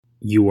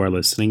You are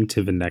listening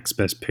to the Next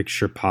Best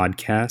Picture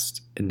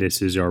podcast, and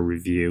this is our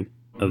review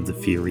of The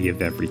Theory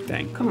of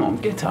Everything. Come on,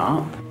 get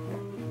up.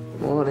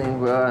 Morning,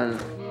 Brian.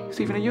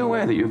 Stephen, are you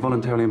aware that you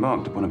voluntarily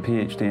embarked upon a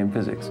PhD in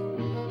physics?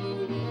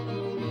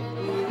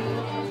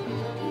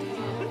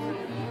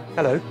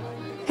 Hello.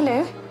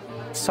 Hello.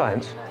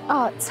 Science.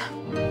 Arts.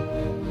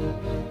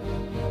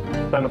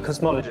 I'm a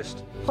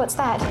cosmologist. What's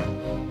that?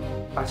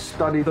 I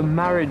study the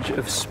marriage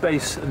of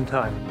space and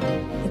time.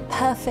 The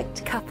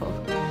perfect couple.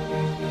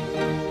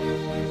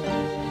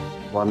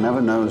 One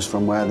never knows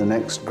from where the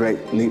next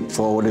great leap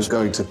forward is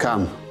going to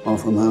come, or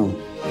from whom.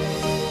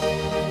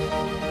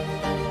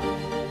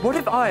 What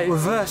if I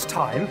reverse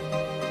time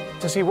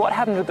to see what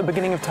happened at the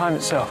beginning of time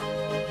itself?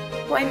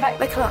 Wind back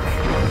the clock.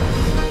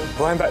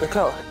 Wind back the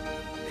clock?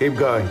 Keep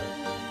going.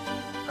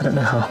 I don't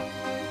know how.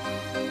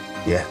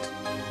 Yet.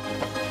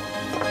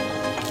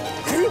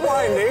 Keep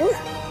winding.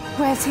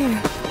 Where to?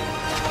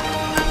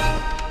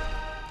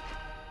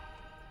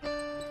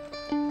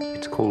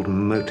 It's called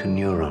motor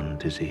neuron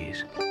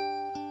disease.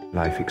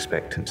 Life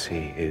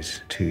expectancy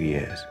is 2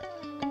 years.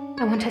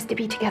 I want us to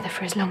be together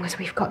for as long as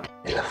we've got.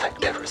 It'll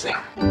affect everything.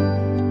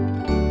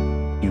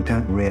 You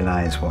don't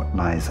realize what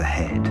lies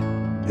ahead.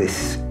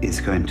 This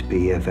is going to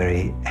be a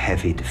very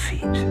heavy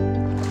defeat.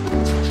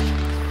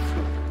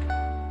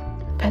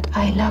 But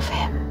I love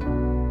him.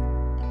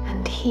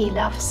 And he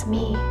loves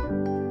me.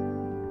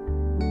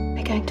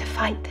 We're going to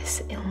fight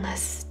this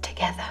illness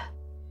together.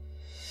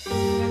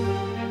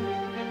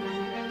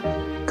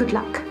 Good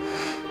luck.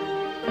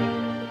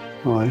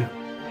 Why?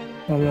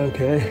 I'm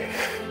okay.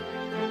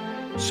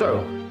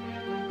 So,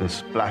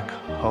 this black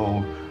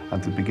hole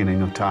at the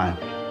beginning of time.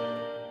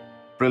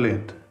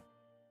 Brilliant.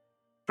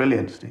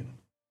 Brilliant, Stephen.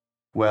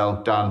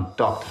 Well done,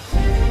 Doctor.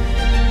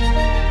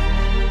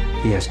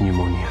 He has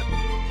pneumonia.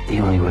 The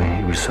only way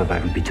he will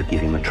survive will be to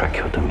give him a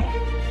tracheotomy.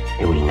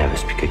 He will never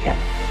speak again.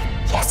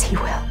 Yes, he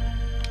will.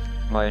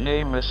 My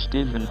name is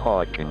Stephen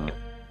Hawking.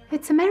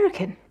 It's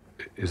American.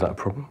 Is that a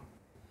problem?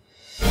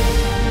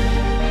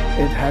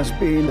 It has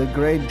been a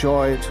great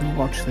joy to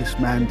watch this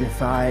man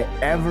defy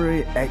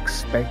every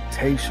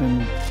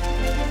expectation,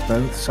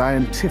 both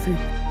scientific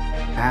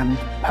and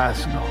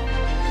personal.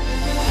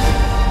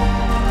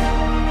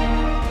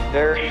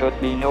 There should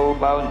be no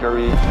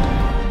boundary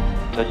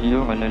to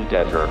human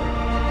endeavor.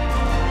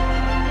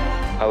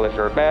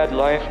 However bad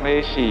life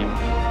may seem,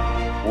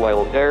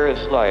 while there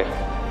is life,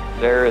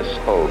 there is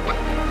hope.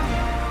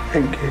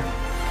 Thank you.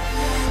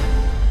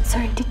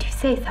 Sorry, did you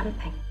say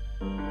something?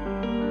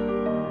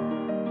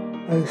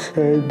 I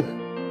said,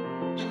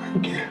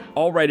 thank you.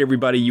 All right,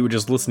 everybody, you were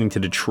just listening to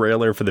the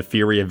trailer for The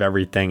Theory of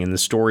Everything, and the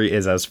story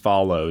is as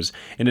follows.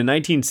 In the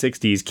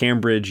 1960s,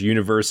 Cambridge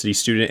University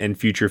student and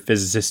future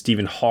physicist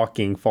Stephen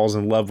Hawking falls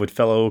in love with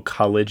fellow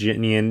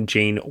collegian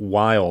Jane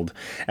Wilde.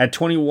 At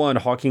 21,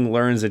 Hawking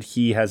learns that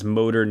he has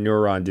motor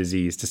neuron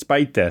disease.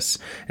 Despite this,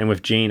 and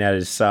with Jane at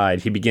his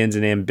side, he begins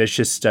an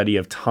ambitious study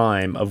of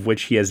time, of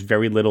which he has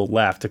very little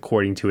left,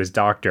 according to his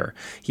doctor.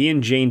 He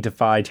and Jane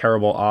defy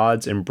terrible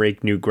odds and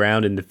break new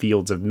ground in the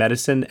fields of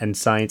medicine and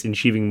science,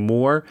 achieving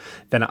more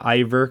than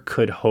Ivor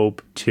could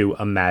hope to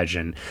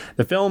imagine.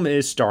 The film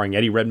is starring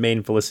Eddie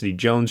Redmayne, Felicity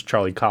Jones,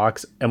 Charlie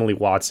Cox, Emily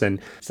Watson,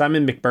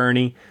 Simon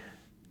McBurney,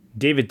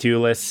 David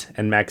Thewlis,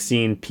 and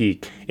Maxine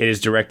Peake. It is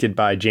directed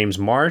by James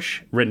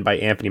Marsh, written by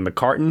Anthony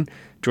McCartan.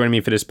 Joining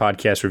me for this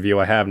podcast review,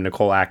 I have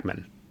Nicole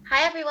Ackman.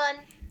 Hi, everyone.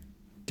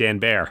 Dan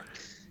Baer.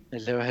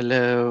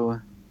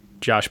 Hello.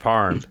 Josh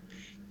Parham.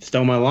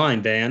 Stole my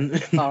line, Dan.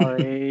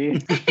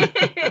 Sorry.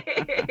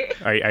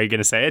 Are you going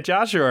to say it,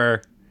 Josh,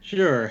 or?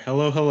 Sure.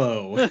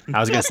 Hello. I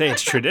was going to say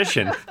it's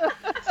tradition.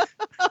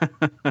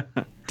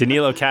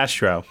 Danilo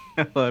Castro.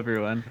 Hello,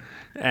 everyone.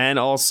 And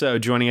also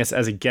joining us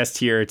as a guest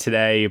here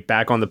today,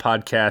 back on the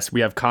podcast,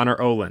 we have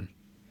Connor Olin.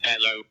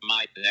 Hello,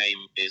 my name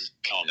is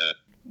Connor.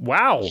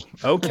 Wow.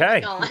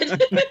 Okay.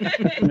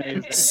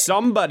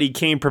 Somebody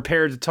came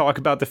prepared to talk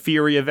about The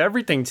Theory of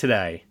Everything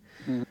today.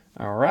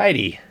 All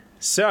righty.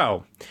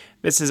 So,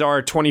 this is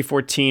our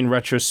 2014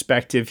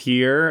 retrospective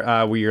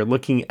here. We are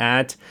looking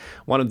at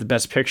one of the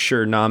Best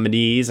Picture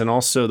nominees and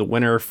also the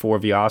winner for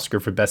the Oscar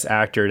for Best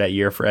Actor that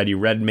year for Eddie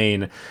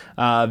Redmayne.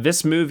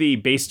 This movie,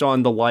 based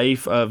on the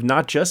life of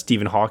not just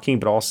Stephen Hawking,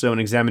 but also an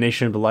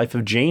examination of the life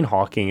of Jane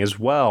Hawking as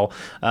well,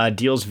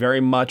 deals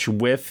very much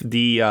with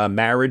the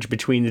marriage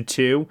between the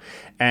two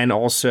and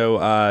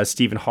also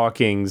Stephen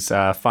Hawking's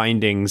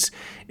findings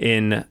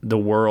in the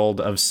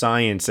world of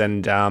science.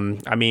 And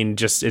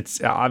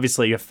it's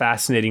obviously a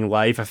fascinating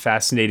life, a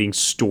fascinating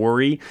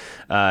story,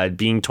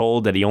 being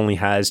told that he only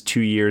has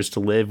 2 years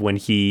to live when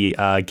he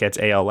gets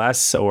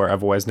ALS, or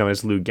otherwise known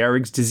as Lou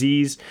Gehrig's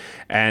disease.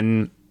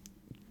 And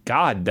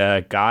God,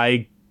 the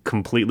guy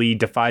completely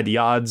defied the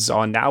odds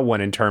on that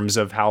one in terms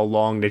of how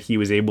long that he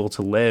was able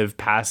to live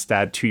past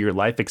that 2-year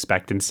life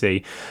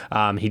expectancy.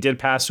 He did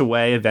pass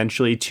away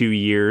eventually 2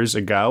 years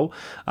ago,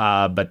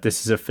 but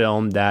this is a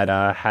film that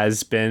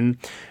has been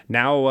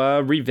now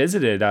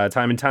revisited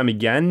time and time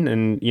again,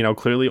 and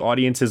clearly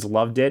audiences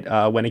loved it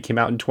when it came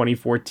out in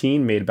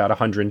 2014. Made about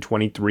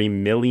 $123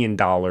 million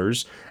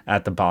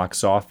at the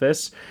box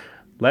office.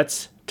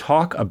 Let's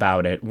talk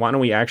about it. Why don't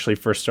we actually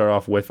first start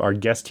off with our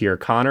guest here,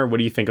 Connor? What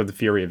do you think of The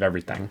Fury of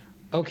Everything?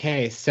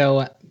 Okay,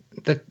 so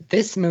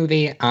this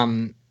movie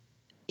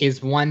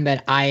is one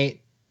that I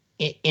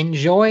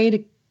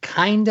enjoyed.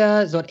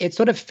 So it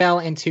sort of fell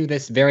into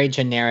this very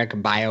generic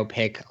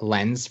biopic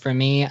lens for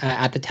me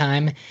at the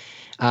time,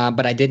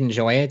 but I did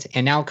enjoy it.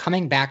 And now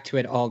coming back to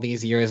it all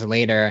these years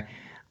later,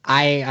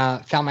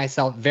 I found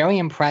myself very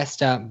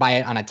impressed by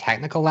it on a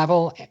technical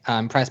level,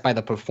 impressed by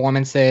the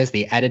performances,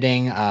 the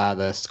editing,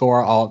 the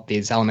score, all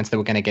these elements that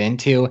we're going to get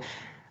into.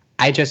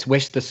 I just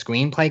wish the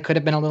screenplay could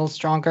have been a little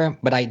stronger,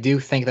 but I do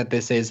think that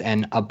this is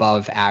an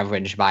above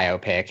average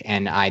biopic,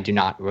 and I do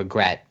not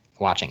regret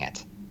watching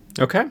it.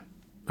 Okay.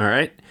 All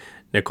right.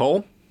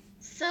 Nicole?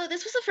 So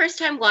this was a first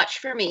time watch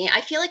for me.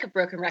 I feel like a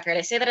broken record.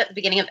 I say that at the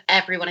beginning of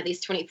every one of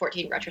these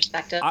 2014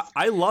 retrospectives.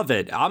 I love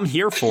it. I'm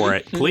here for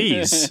it.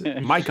 Please.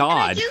 My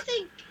God. And I do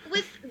think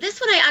with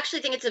this one, I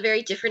actually think it's a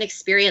very different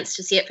experience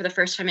to see it for the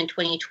first time in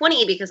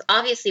 2020, because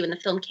obviously when the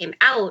film came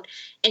out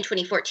in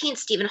 2014,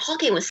 Stephen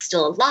Hawking was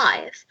still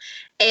alive.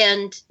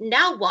 And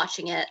now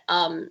watching it,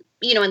 and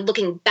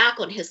looking back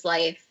on his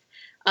life,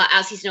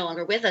 as he's no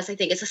longer with us, I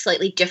think it's a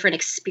slightly different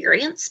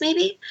experience,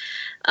 maybe.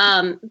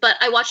 But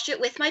I watched it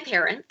with my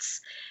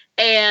parents,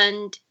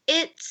 and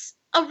it's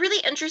a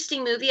really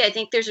interesting movie. I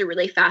think there's a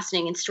really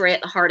fascinating story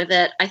at the heart of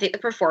it. I think the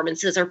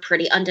performances are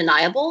pretty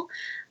undeniable.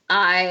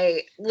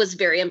 I was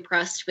very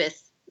impressed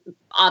with,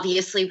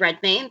 obviously,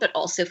 Redmayne, but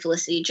also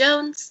Felicity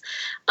Jones.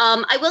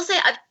 I will say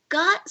I've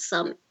got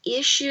some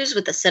issues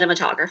with the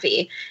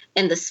cinematography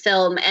in this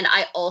film, and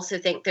I also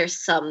think there's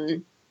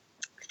some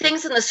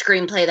things in the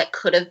screenplay that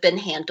could have been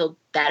handled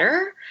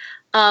better.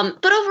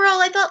 But overall,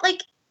 I thought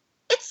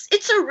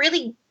it's a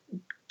really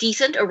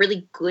decent, a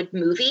really good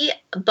movie,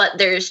 but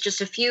there's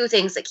just a few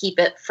things that keep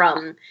it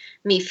from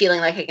me feeling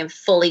like I can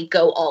fully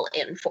go all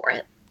in for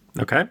it.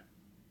 Okay.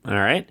 All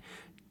right.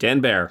 Dan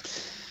Baer.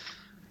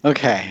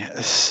 Okay.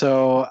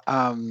 So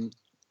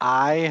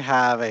I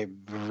have a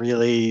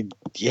really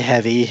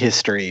heavy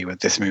history with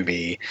this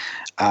movie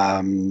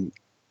in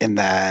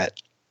that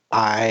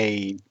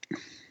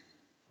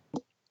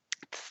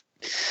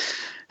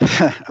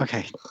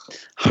okay,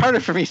 harder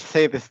for me to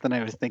say this than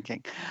I was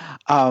thinking.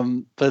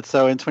 But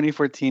so in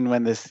 2014,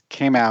 when this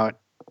came out,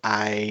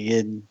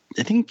 I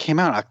think it came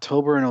out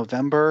October or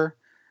November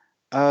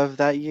of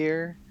that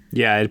year.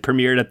 Yeah, it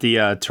premiered at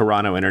the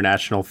Toronto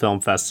International Film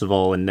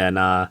Festival, and then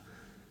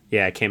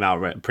it came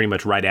out pretty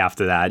much right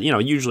after that.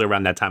 Usually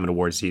around that time in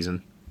award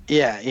season.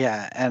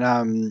 Yeah,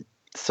 and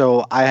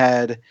so I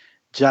had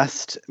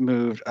just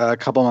moved a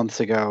couple months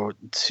ago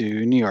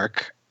to New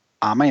York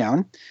on my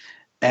own,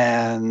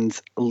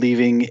 and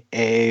leaving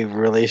a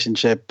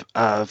relationship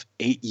of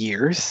 8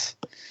 years,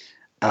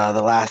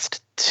 the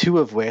last 2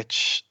 of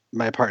which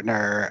my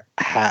partner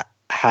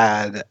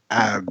had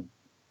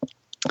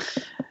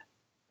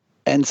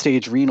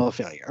end-stage renal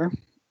failure,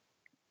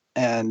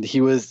 and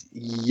he was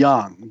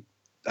young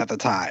at the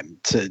time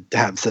to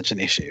have such an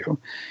issue,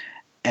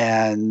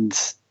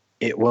 and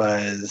it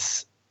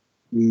was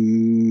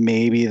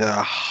maybe the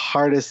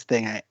hardest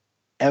thing I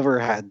ever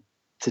had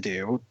to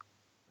do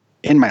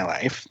in my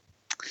life.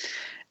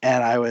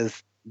 And I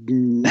was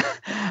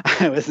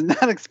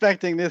not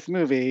expecting this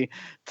movie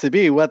to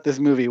be what this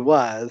movie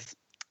was.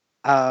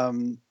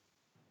 And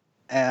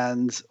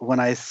when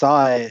I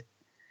saw it,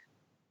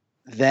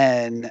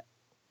 then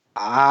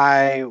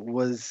I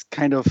was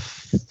kind of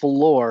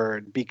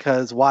floored,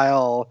 because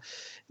while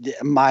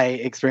my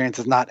experience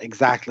is not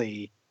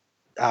exactly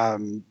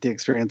the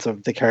experience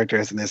of the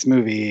characters in this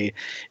movie,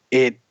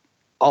 it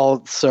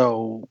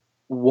also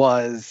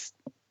was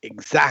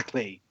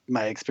exactly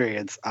my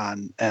experience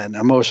on an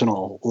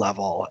emotional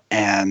level.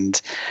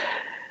 And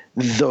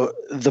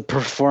the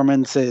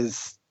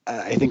performances,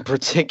 I think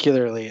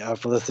particularly of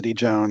Felicity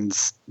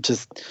Jones,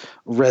 just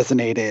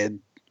resonated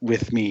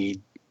with me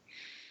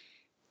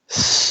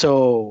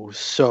so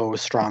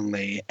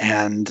strongly.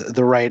 And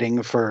the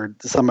writing for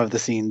some of the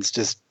scenes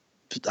just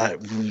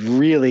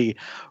really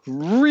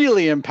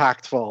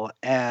impactful.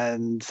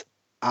 And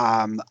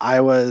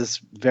I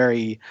was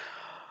very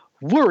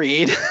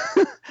worried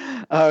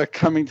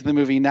coming to the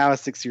movie now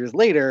 6 years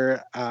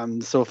later,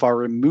 so far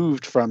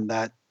removed from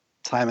that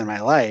time in my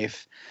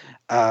life,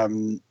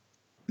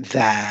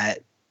 that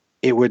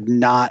it would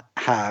not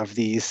have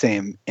the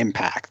same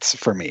impacts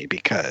for me,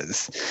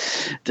 because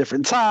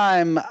different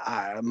time,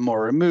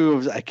 more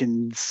removed, I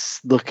can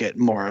look at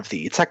more of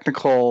the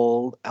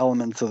technical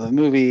elements of the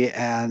movie,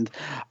 and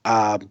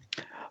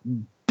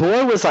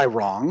boy was I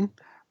wrong.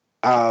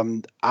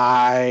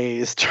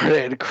 I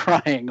started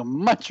crying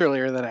much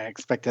earlier than I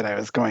expected I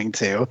was going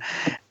to,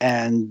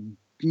 and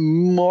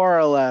more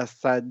or less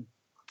had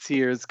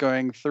tears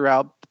going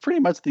throughout pretty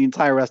much the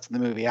entire rest of the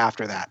movie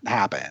after that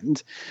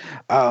happened.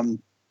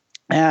 And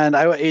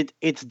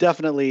it's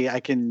definitely, I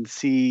can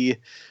see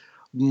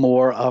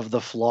more of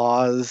the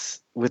flaws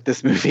with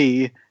this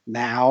movie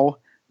now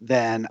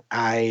than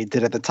I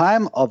did at the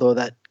time, although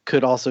that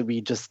could also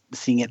be just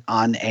seeing it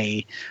on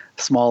a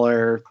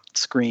smaller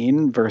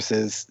screen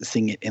versus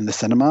seeing it in the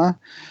cinema.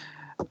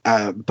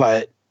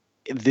 But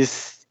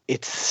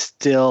it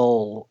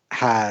still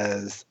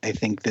has, I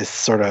think, this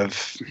sort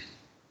of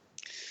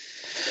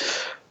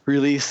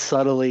really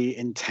subtly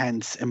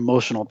intense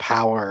emotional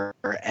power.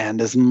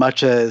 And as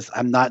much as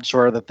I'm not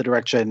sure that the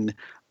direction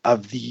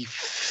of the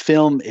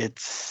film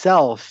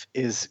itself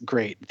is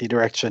great, the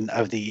direction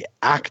of the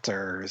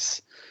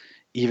actors,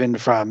 even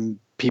from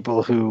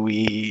people who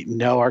we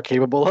know are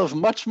capable of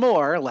much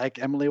more, like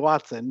Emily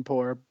Watson,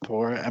 poor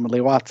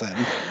Emily Watson,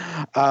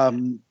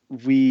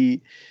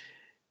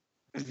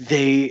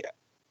 they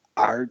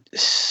are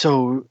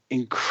so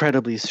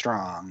incredibly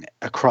strong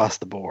across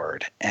the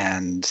board,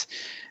 and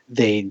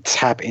they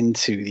tap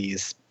into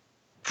these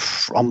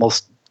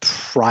almost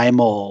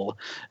primal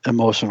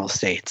emotional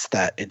states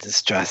that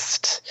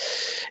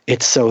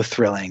it's so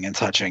thrilling and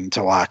touching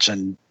to watch.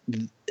 And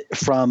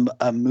from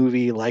a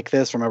movie like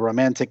this, from a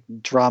romantic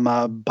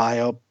drama,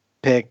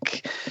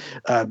 biopic,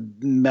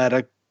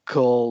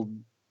 medical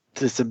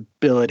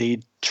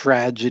disability,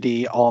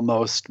 tragedy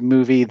almost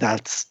movie,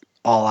 that's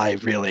all I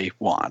really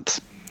want.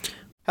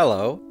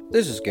 Hello,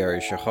 this is Gary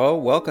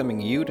Chahot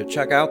welcoming you to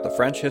check out the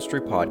French History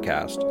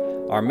Podcast.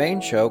 Our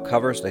main show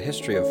covers the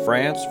history of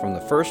France from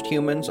the first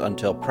humans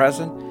until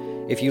present.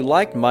 If you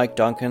liked Mike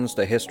Duncan's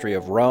The History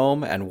of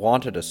Rome and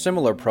wanted a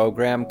similar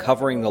program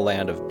covering the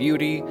land of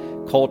beauty,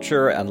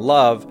 culture, and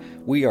love,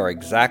 we are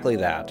exactly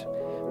that.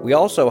 We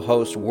also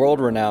host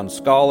world-renowned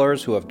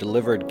scholars who have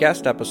delivered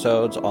guest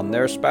episodes on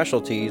their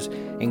specialties,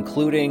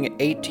 including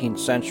 18th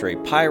century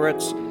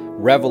pirates,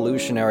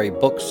 revolutionary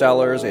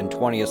booksellers in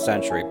 20th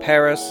century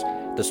Paris,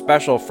 the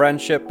special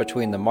friendship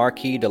between the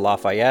Marquis de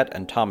Lafayette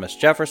and Thomas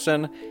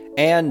Jefferson,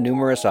 and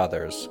numerous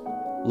others.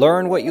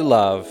 Learn what you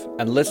love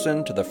and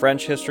listen to the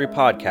French History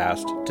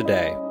Podcast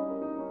today.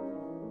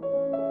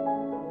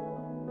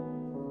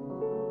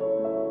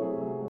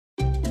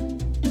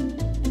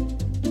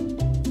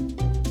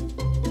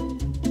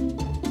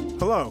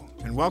 Hello,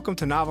 and welcome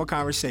to Novel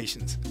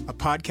Conversations, a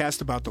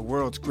podcast about the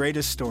world's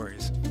greatest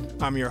stories.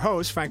 I'm your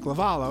host, Frank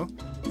Lavallo,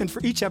 and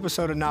for each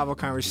episode of Novel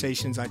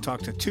Conversations, I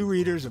talk to two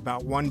readers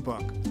about one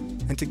book.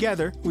 And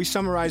together, we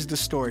summarize the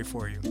story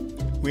for you.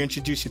 We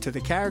introduce you to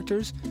the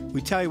characters,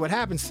 we tell you what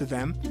happens to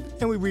them,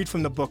 and we read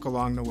from the book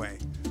along the way.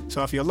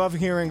 So if you love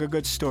hearing a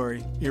good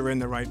story, you're in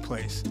the right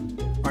place.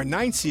 Our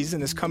 9th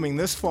season is coming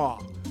this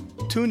fall.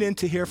 Tune in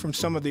to hear from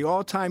some of the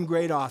all-time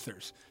great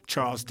authors,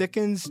 Charles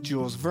Dickens,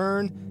 Jules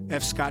Verne,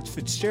 F. Scott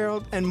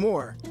Fitzgerald, and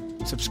more.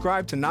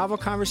 Subscribe to Novel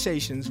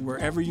Conversations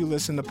wherever you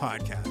listen to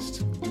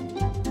podcasts.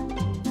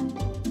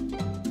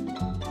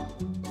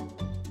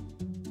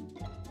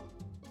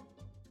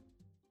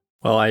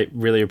 Well, I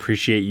really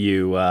appreciate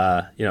you,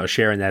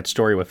 sharing that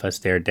story with us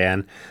there,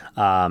 Dan.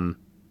 I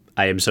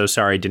am so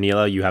sorry,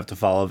 Danilo, you have to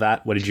follow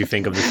that. What did you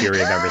think of The Theory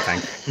of Everything?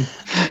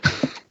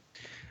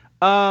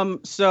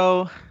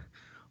 So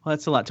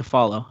that's a lot to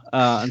follow,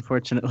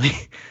 unfortunately.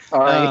 All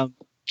right.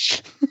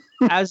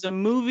 As a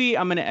movie,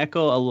 I'm going to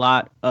echo a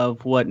lot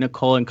of what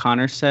Nicole and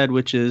Connor said,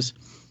 which is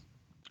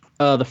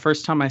the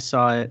first time I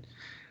saw it,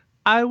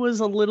 I was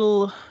a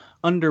little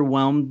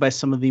underwhelmed by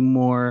some of the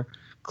more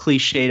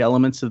cliched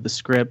elements of the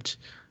script.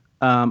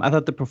 I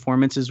thought the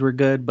performances were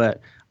good,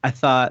 but I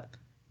thought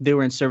they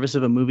were in service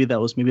of a movie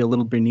that was maybe a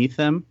little beneath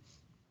them.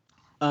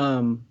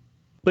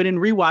 But in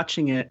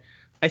rewatching it,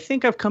 I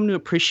think I've come to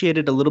appreciate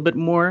it a little bit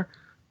more,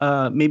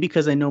 maybe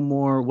because I know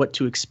more what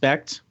to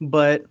expect.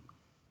 But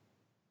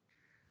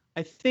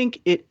I think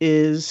it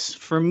is,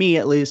 for me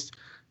at least,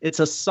 it's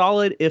a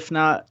solid, if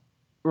not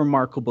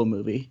remarkable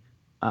movie.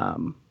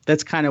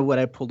 That's kind of what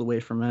I pulled away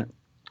from it.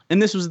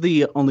 And this was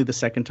only the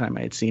second time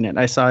I had seen it.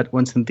 I saw it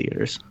once in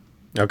theaters.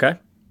 Okay.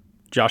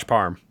 Josh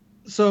Parham.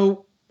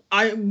 So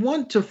I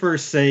want to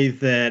first say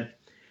that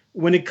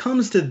when it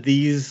comes to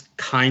these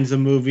kinds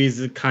of movies,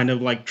 the kind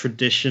of like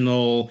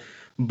traditional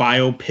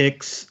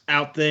biopics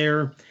out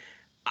there,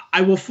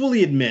 I will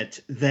fully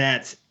admit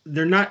that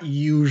they're not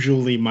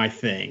usually my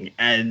thing.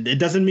 And it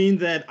doesn't mean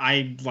that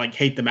I like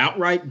hate them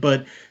outright,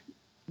 but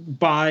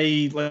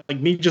by like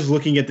me just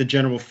looking at the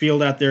general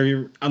field out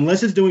there,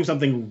 unless it's doing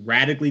something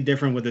radically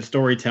different with the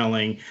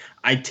storytelling,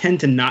 I tend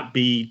to not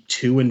be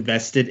too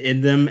invested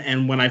in them.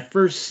 And when I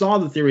first saw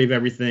The Theory of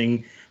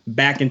Everything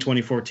back in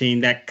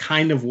 2014, that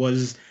kind of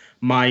was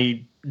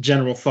my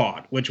general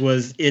thought, which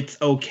was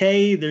it's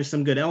okay, there's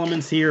some good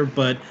elements here,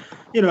 but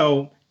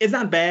it's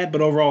not bad,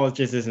 but overall it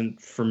just isn't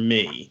for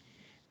me.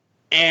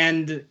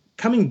 And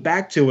coming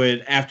back to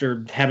it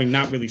after having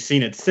not really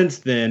seen it since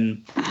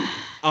then,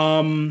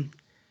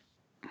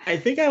 I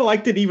think I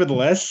liked it even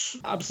less.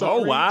 I'm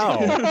sorry. Oh,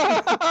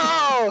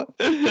 wow.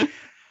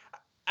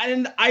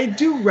 And I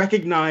do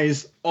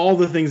recognize all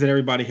the things that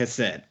everybody has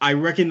said. I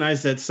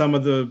recognize that some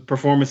of the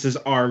performances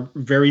are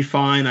very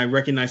fine. I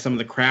recognize some of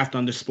the craft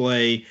on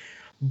display.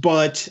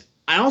 But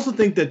I also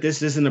think that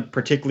this isn't a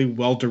particularly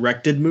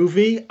well-directed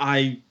movie.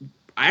 I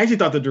actually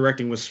thought the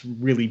directing was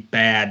really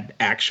bad,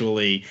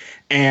 actually.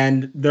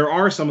 And there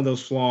are some of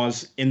those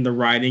flaws in the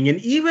writing.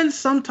 And even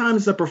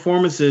sometimes the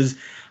performances,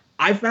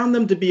 I found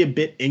them to be a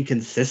bit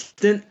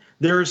inconsistent.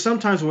 There are some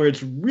times where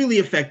it's really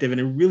effective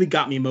and it really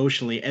got me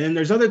emotionally. And then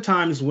there's other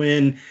times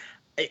when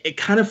it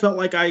kind of felt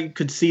like I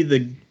could see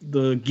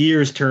the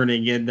gears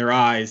turning in their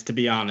eyes, to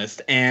be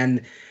honest.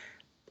 And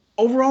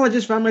overall, I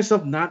just found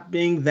myself not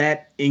being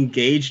that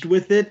engaged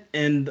with it.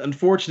 And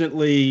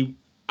unfortunately,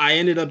 I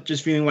ended up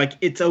just feeling like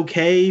it's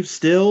okay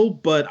still,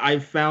 but I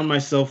found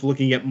myself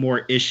looking at more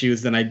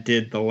issues than I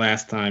did the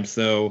last time.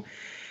 So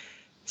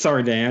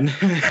sorry, Dan.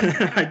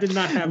 I did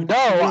not have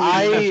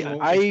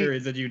I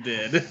experience that you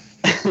did.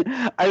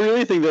 I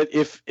really think that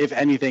if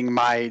anything,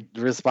 my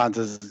response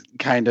is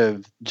kind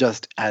of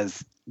just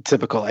as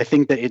typical. I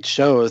think that it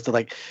shows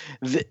that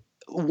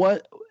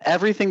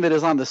everything that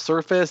is on the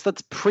surface,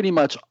 that's pretty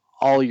much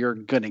all you're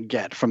gonna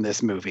get from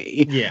this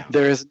movie. Yeah.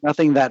 There's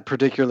nothing that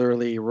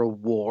particularly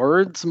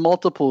rewards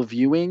multiple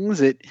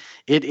viewings. It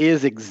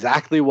is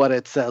exactly what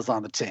it says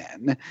on the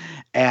tin.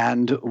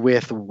 And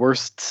with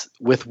worse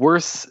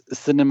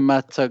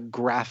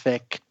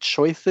cinematographic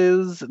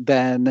choices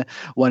than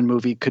one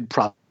movie could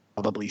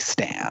probably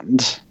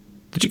stand.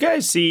 Did you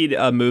guys see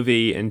a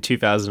movie in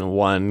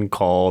 2001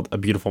 called A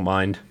Beautiful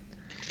Mind?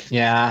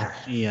 Yeah.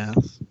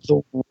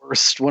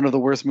 One of the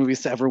worst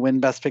movies to ever win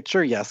Best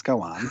Picture. Yes,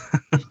 go on.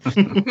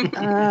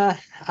 I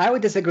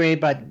would disagree,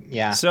 but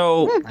yeah.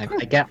 So I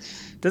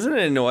guess. Doesn't it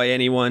annoy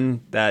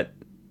anyone that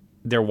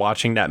they're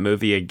watching that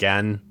movie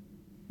again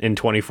in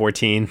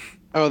 2014?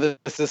 Oh,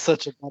 this is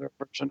such a better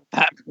version of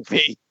that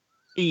movie.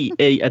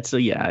 It's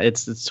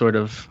sort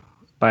of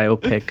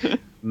biopic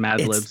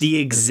Mad Libs. It's the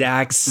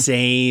exact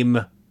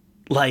same,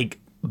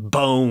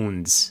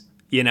 bones.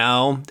 You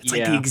know, it's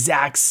like the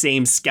exact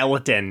same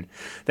skeleton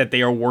that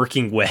they are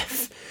working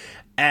with.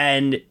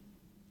 And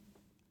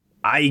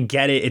I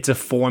get it. It's a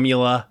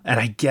formula. And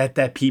I get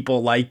that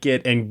people like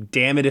it. And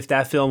damn it, if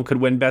that film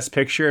could win Best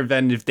Picture,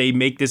 then if they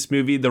make this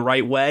movie the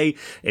right way,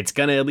 it's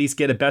going to at least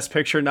get a Best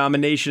Picture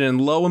nomination. And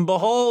lo and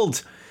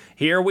behold,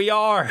 here we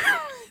are.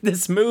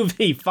 This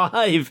movie,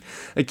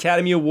 5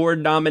 Academy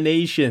Award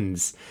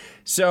nominations.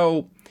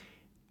 So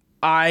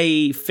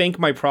I think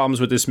my problems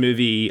with this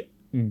movie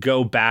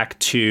go back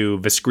to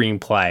the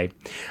screenplay.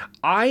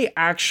 I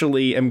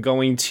actually am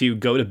going to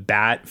go to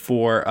bat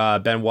for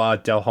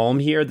Benoit Delhomme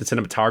here, the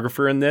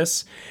cinematographer in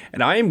this,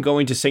 and I am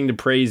going to sing the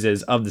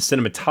praises of the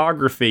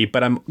cinematography,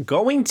 but I'm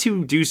going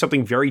to do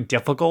something very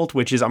difficult,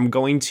 which is I'm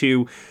going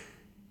to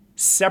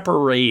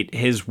separate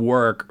his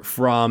work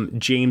from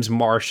James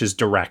Marsh's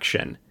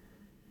direction,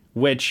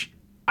 which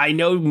I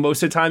know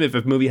most of the time if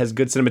a movie has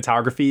good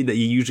cinematography that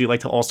you usually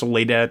like to also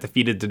lay that at the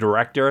feet of the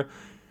director,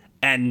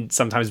 and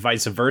sometimes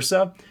vice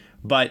versa.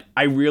 But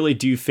I really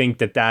do think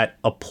that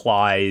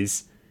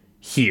applies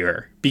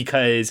here,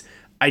 because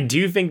I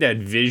do think that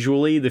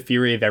visually The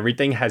Theory of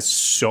Everything has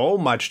so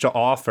much to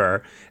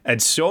offer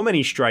and so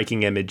many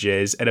striking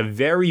images and a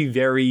very,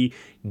 very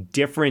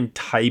different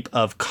type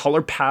of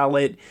color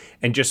palette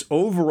and just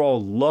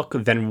overall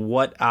look than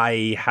what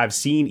I have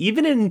seen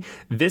even in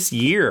this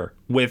year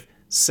with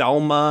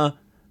Selma,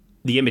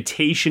 The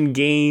Imitation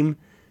Game.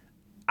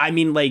 I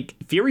mean,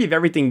 Theory of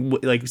Everything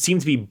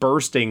seems to be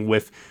bursting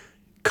with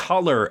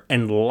color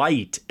and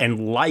light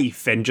and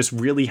life and just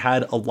really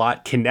had a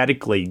lot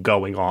kinetically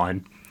going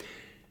on.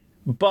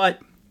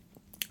 But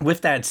with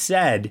that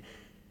said,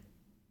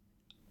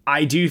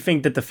 I do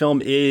think that the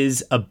film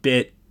is a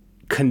bit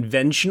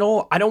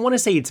conventional. I don't want to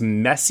say it's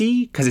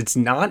messy, because it's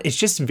not. It's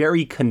just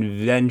very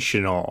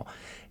conventional.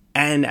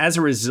 And as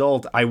a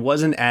result, I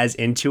wasn't as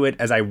into it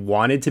as I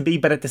wanted to be.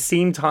 But at the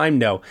same time,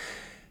 no.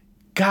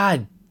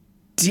 God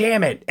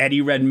damn it,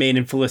 Eddie Redmayne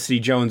and Felicity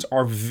Jones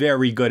are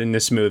very good in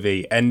this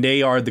movie, and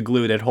they are the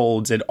glue that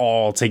holds it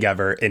all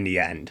together in the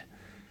end.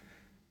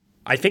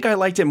 I think I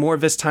liked it more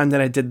this time than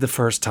I did the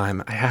first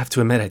time. I have to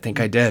admit, I think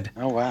I did.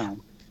 Oh, wow.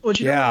 Well,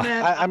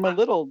 I'm a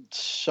little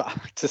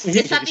shocked to see.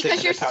 Is that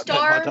because you're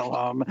starved?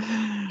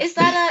 Is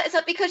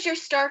that because you're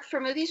starved for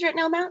movies right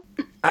now, Matt?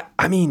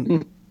 I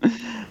mean,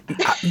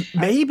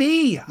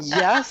 maybe.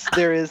 Yes,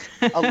 there is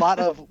a lot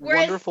of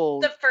wonderful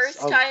the first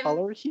time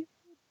color here,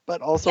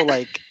 but also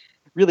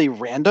really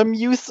random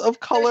use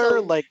of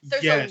color.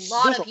 There's a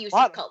lot of use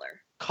of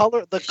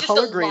color. The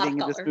color grading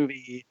in this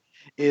movie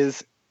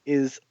is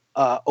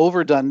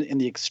overdone in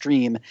the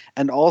extreme,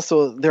 and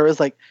also there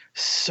is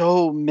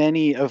so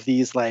many of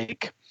these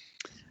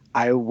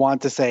I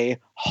want to say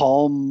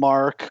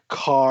Hallmark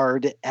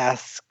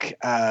card-esque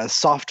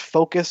soft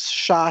focus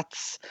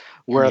shots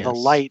where the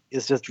light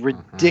is just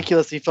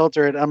ridiculously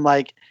filtered. I'm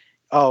like,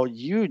 oh,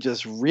 you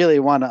just really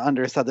want to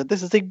understand that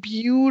this is a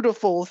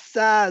beautiful,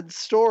 sad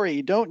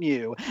story, don't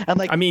you?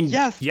 And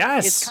yes,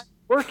 it's kind of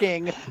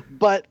working,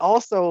 but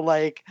also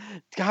like,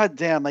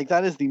 goddamn, like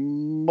that is the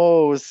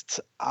most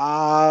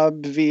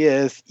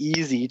obvious,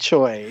 easy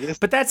choice.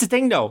 But that's the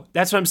thing, though.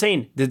 That's what I'm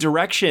saying. The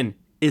direction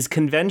is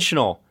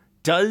conventional.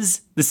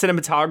 Does the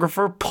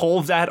cinematographer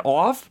pull that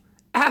off?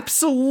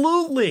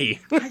 Absolutely.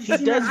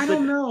 I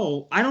don't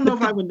know. I don't know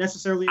if I would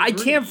necessarily agree. I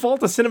can't fault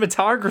the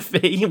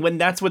cinematography when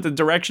that's what the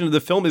direction of the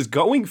film is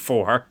going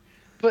for.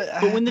 But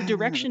when the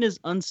direction is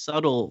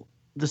unsubtle,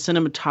 the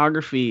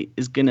cinematography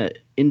is going to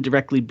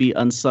indirectly be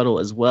unsubtle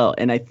as well.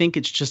 And I think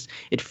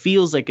it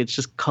feels like it's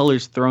just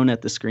colors thrown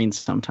at the screen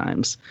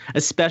sometimes,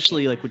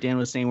 especially like what Dan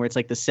was saying, where it's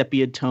like the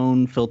sepia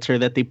tone filter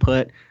that they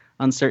put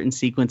on certain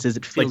sequences.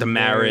 It feels like the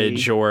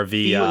marriage or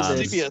the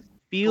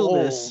feel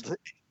this.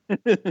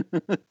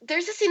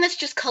 There's a scene that's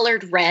just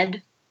colored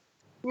red.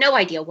 No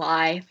idea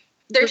why.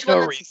 There's one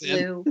that's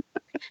blue.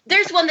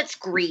 There's one that's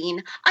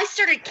green. I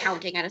started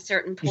counting at a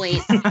certain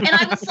point, and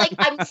I was like,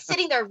 I'm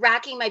sitting there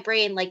racking my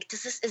brain, like,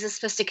 is this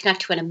supposed to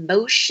connect to an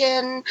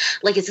emotion?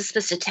 Like, is this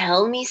supposed to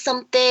tell me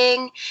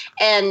something?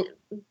 And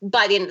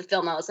by the end of the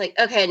film, I was like,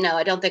 okay, no,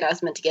 I don't think I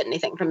was meant to get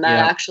anything from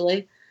that,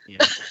 actually.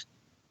 Yeah.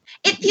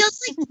 It feels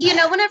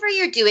like, whenever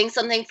you're doing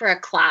something for a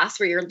class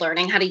where you're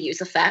learning how to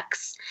use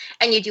effects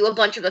and you do a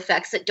bunch of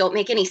effects that don't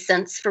make any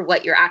sense for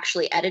what you're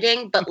actually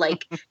editing, but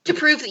like to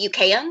prove that you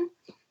can,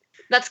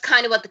 that's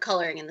kind of what the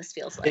coloring in this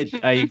feels like.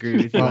 I agree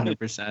with you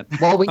 100%.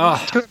 Well,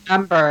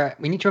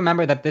 we need to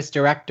remember that this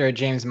director,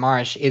 James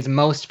Marsh, is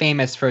most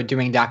famous for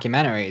doing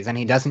documentaries, and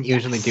he doesn't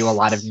usually do a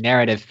lot of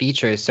narrative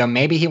features, so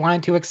maybe he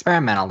wanted to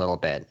experiment a little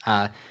bit.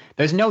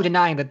 There's no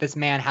denying that this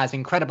man has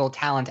incredible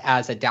talent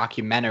as a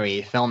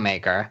documentary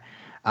filmmaker.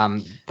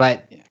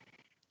 But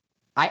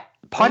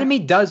part of me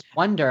does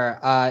wonder,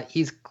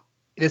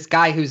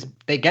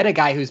 they get a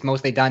guy who's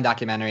mostly done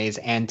documentaries,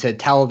 and to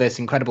tell this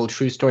incredible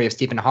true story of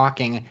Stephen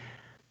Hawking,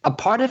 a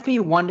part of me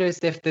wonders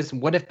if this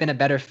would have been a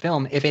better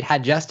film if it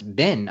had just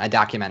been a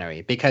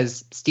documentary,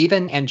 because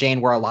Stephen and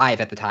Jane were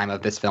alive at the time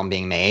of this film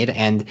being made,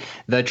 and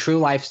the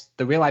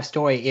real life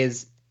story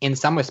is in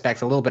some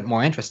respects a little bit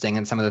more interesting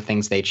in some of the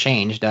things they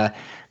changed.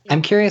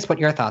 I'm curious what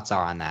your thoughts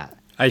are on that.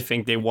 I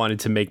think they wanted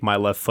to make My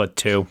Left Foot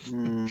too.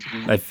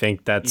 Mm-hmm. I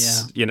think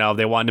that's, they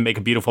wanted to make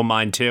A Beautiful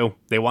Mind too.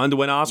 They wanted to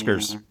win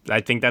Oscars. Mm-hmm. I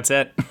think that's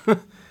it.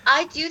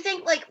 I do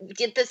think, like,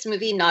 did this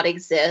movie not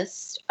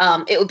exist,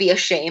 it would be a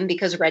shame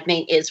because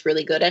Redmayne is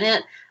really good in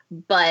it.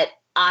 But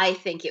I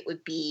think it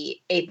would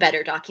be a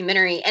better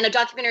documentary, and a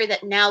documentary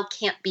that now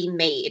can't be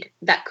made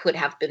that could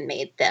have been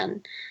made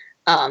then.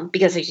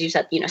 Because, as you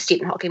said,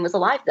 Stephen Hawking was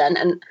alive then.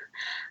 And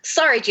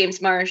sorry,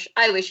 James Marsh,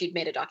 I wish you'd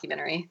made a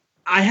documentary.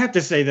 I have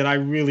to say that I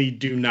really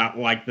do not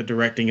like the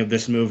directing of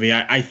this movie.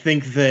 I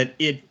think that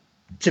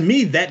to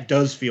me, that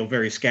does feel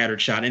very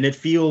scattershot, and it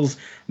feels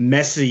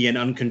messy and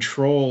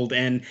uncontrolled.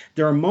 And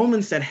there are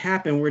moments that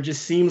happen where it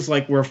just seems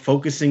like we're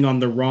focusing on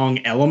the wrong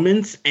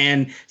elements,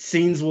 and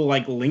scenes will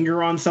like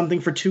linger on something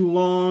for too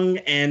long,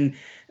 and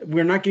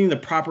we're not getting the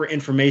proper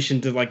information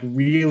to like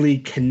really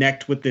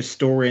connect with this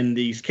story and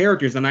these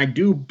characters. And I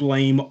do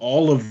blame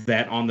all of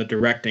that on the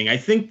directing. I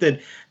think that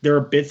there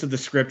are bits of the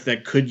script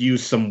that could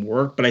use some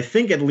work, but I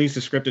think at least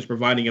the script is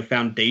providing a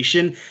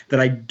foundation that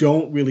I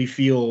don't really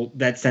feel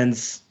that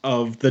sense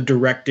of the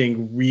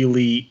directing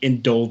really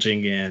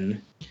indulging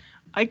in.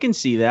 I can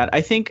see that.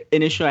 I think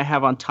an issue I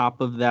have on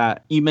top of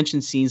that, you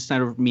mentioned scenes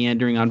kind of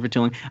meandering on for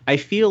too long. I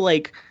feel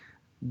like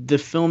the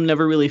film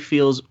never really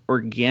feels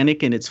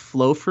organic in its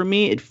flow for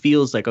me. It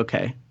feels like,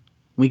 okay,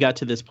 we got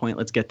to this point,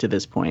 let's get to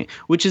this point,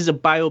 which is a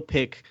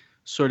biopic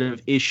sort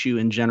of issue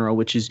in general,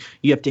 which is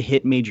you have to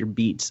hit major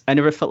beats. I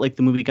never felt like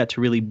the movie got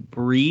to really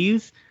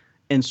breathe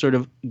and sort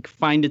of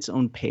find its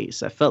own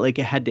pace. I felt like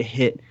it had to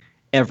hit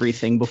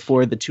everything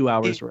before the 2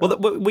 hours were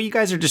up. What you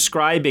guys are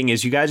describing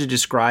is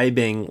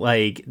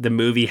like the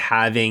movie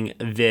having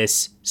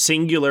this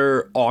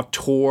singular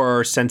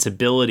auteur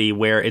sensibility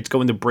where it's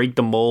going to break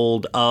the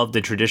mold of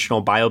the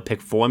traditional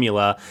biopic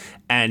formula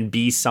and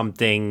be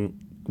something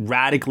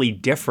radically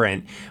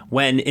different,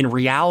 when in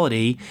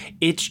reality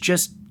it's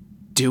just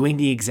doing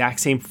the exact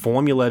same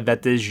formula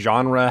that this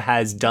genre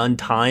has done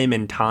time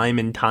and time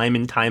and time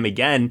and time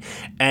again.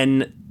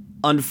 And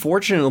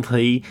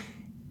unfortunately,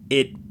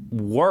 it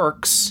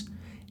works,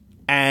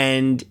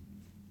 and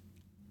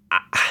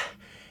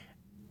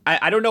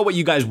I don't know what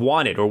you guys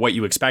wanted or what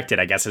you expected,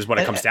 I guess is what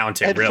it comes down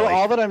to, really. For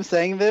all that I'm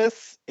saying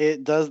this,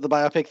 it does the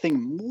biopic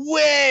thing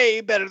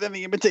way better than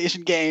The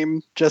Imitation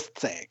Game, just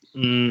saying.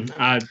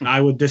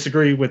 I would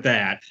disagree with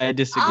that. I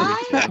disagree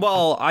with that.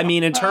 Well, I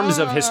mean, in terms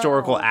of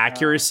historical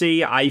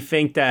accuracy, I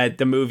think that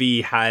the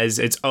movie has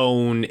its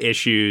own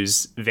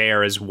issues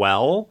there as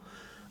well,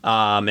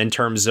 in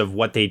terms of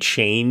what they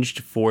changed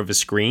for the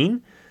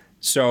screen.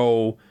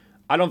 So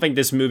I don't think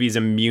this movie is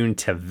immune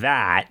to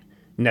that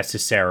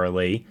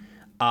necessarily.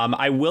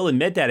 I will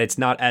admit that it's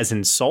not as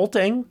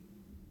insulting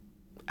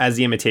as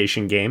The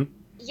Imitation Game.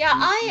 Yeah,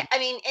 I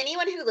mean,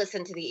 anyone who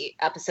listened to the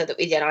episode that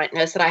we did on it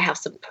knows that I have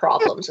some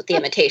problems with The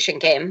Imitation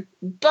Game.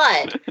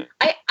 But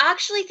I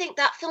actually think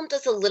that film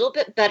does a little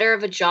bit better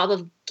of a job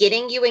of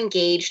getting you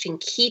engaged and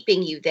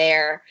keeping you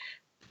there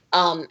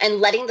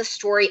and letting the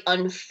story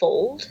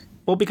unfold.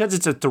 Well, because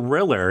it's a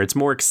thriller, it's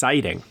more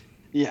exciting.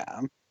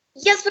 Yeah.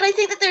 Yes, but I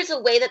think that there's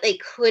a way that they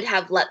could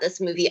have let this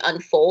movie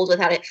unfold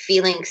without it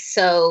feeling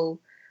so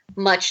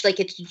much like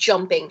it's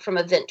jumping from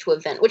event to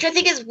event, which I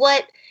think is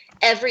what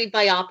every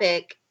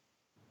biopic,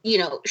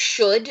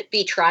 should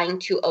be trying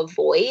to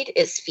avoid,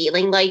 is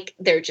feeling like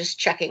they're just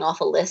checking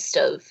off a list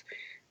of,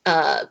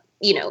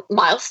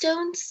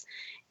 milestones.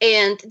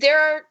 And there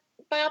are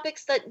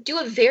biopics that do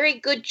a very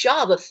good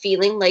job of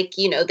feeling like,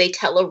 they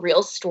tell a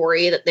real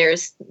story, that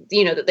there's,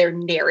 that they're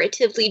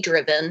narratively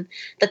driven,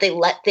 that they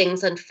let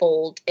things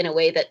unfold in a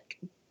way that,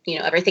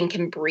 everything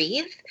can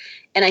breathe.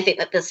 And I think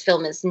that this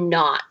film is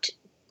not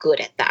good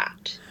at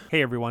that.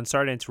 Hey everyone,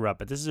 sorry to interrupt,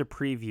 but this is a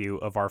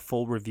preview of our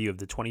full review of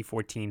the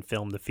 2014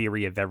 film The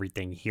Theory of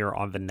Everything here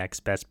on the Next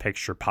Best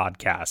Picture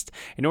podcast.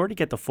 In order to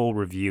get the full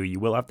review, you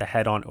will have to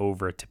head on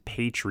over to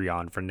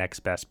Patreon for Next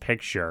Best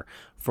Picture.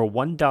 For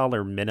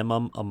 $1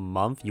 minimum a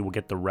month, you will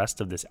get the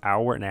rest of this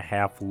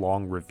hour-and-a-half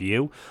long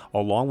review,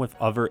 along with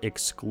other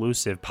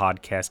exclusive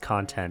podcast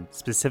content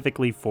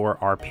specifically for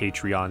our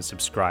Patreon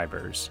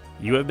subscribers.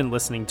 You have been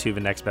listening to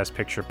the Next Best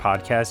Picture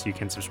podcast. You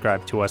can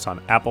subscribe to us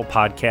on Apple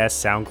Podcasts,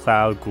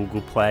 SoundCloud,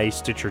 Google Play,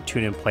 Stitcher,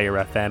 TuneIn, Player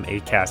FM,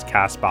 Acast,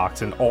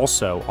 CastBox, and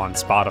also on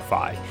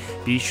Spotify.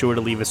 Be sure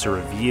to leave us a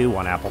review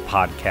on Apple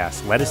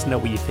Podcasts. Let us know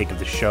what you think of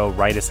the show.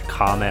 Write us a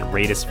comment.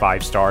 Rate us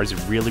 5 stars. It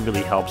really,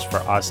 really helps for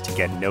us to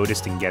get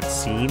noticed and get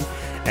seen,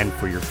 and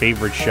for your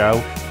favorite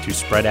show to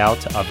spread out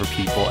to other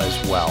people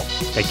as well.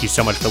 Thank you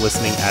so much for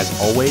listening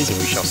as always, and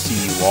we shall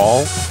see you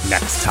all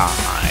next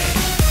time.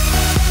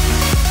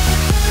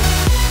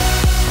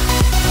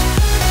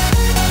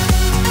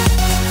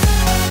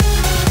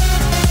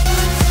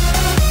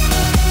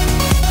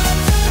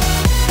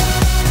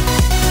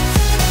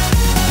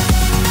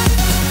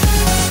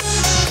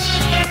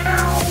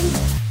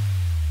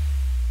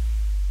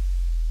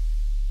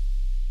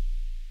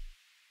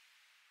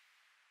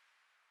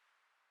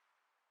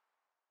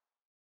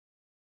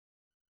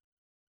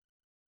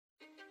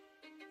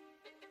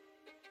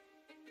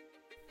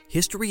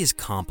 History is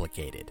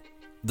complicated.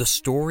 The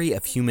story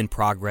of human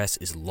progress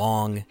is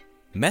long,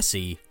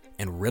 messy,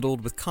 and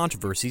riddled with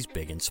controversies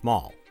big and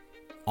small.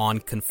 On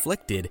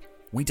Conflicted,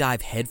 we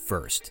dive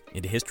headfirst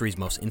into history's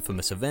most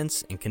infamous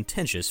events and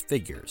contentious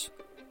figures.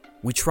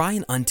 We try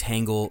and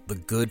untangle the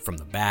good from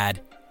the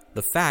bad,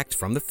 the fact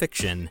from the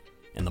fiction,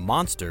 and the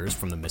monsters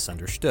from the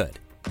misunderstood.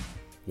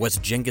 Was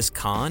Genghis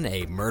Khan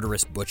a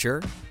murderous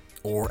butcher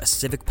or a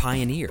civic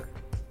pioneer?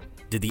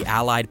 Did the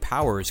Allied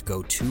powers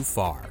go too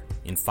far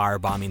in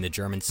firebombing the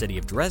German city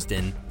of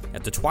Dresden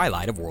at the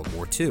twilight of World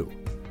War II?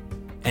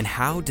 And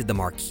how did the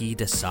Marquis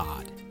de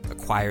Sade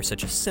acquire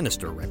such a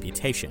sinister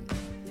reputation?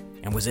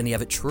 And was any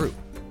of it true?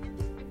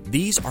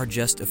 These are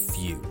just a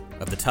few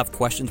of the tough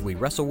questions we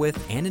wrestle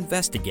with and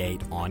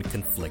investigate on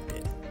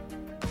Conflicted.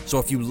 So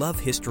if you love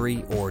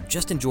history or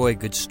just enjoy a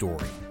good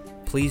story,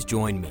 please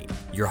join me,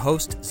 your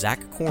host,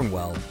 Zach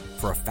Cornwell,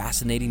 for a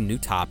fascinating new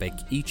topic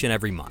each and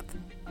every month.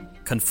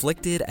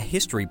 Conflicted, a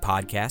history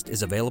podcast,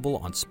 is available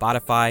on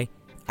Spotify,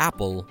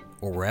 Apple,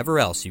 or wherever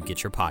else you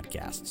get your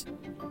podcasts.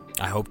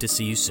 I hope to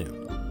see you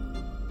soon.